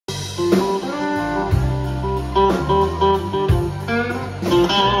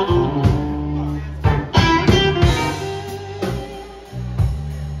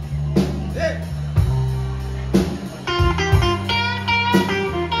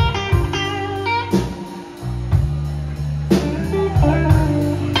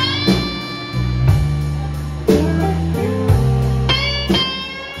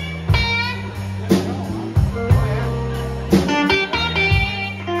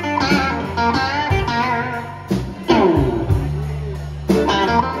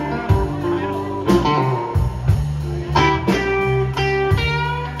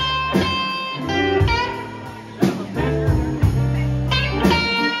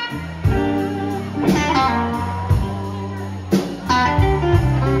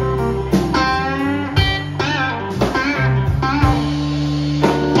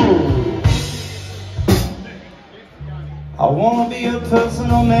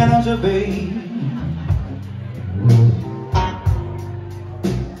personal manager, babe.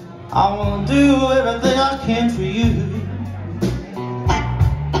 I wanna do everything I can for you.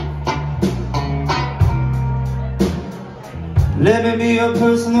 Let me be your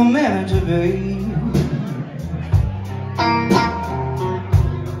personal manager, babe.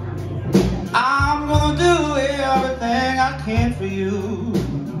 I'm gonna do everything I can for you.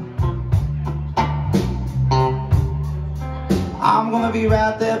 I'm gonna be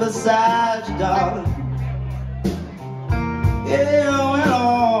right there beside you, darling. Yeah, when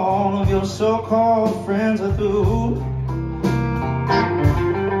all of your so-called friends are through.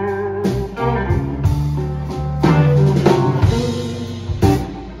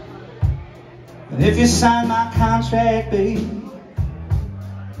 And if you sign my contract, babe,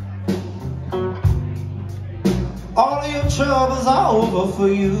 all of your troubles are over for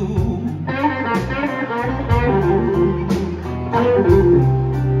you.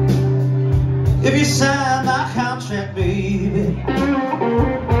 If you sign my contract, baby,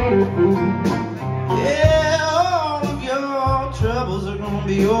 yeah, all of your troubles are gonna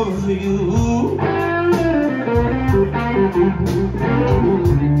be over for you.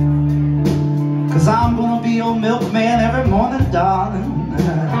 'Cause I'm gonna be your milkman every morning, darling.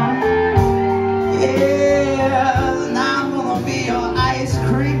 Yeah, and I'm gonna be your ice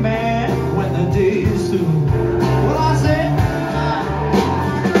cream man when the day is through. What I say?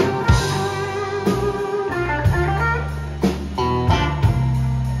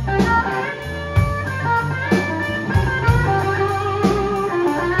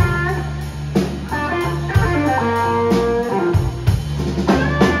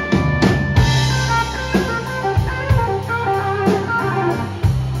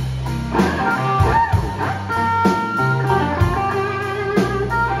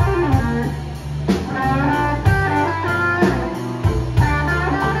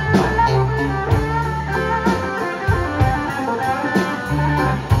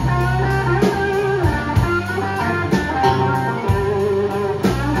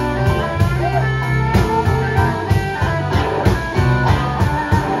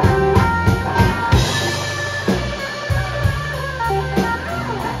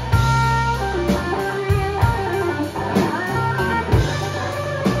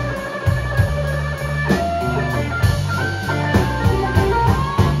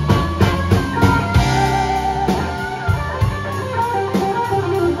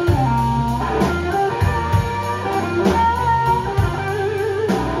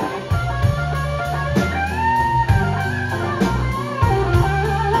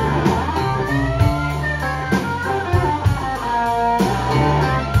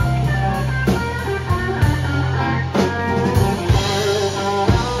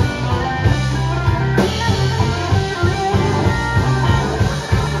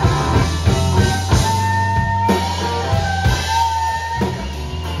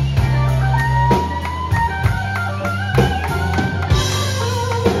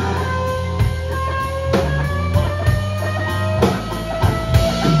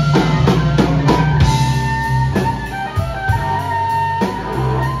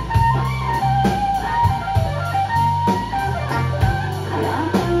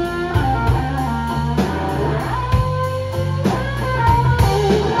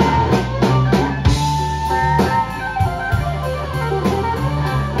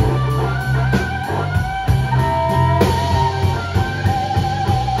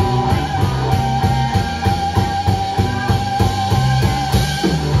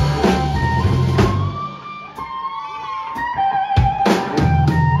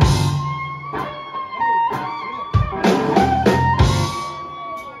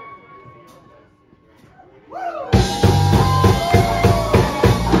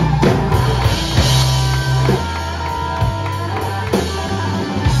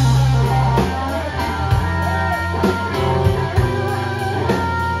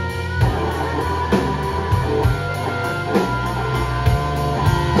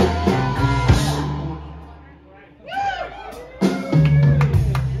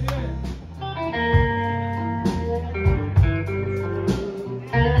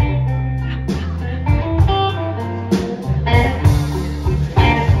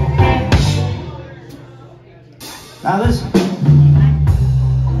 Now listen,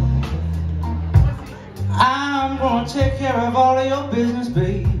 I'm gonna take care of all of your business,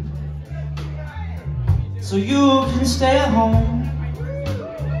 babe, so you can stay at home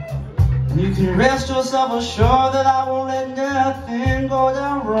and you can rest yourself assured that I won't let nothing go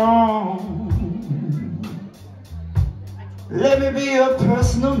down wrong. Let me be your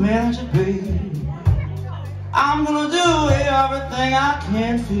personal manager, babe. I'm gonna do everything I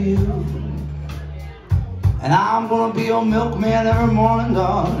can for you. And I'm gonna be your milkman every morning,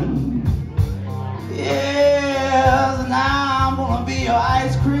 darling. Yes, and I'm gonna be your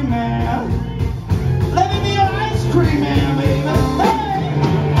ice cream man. Let me be your ice cream man.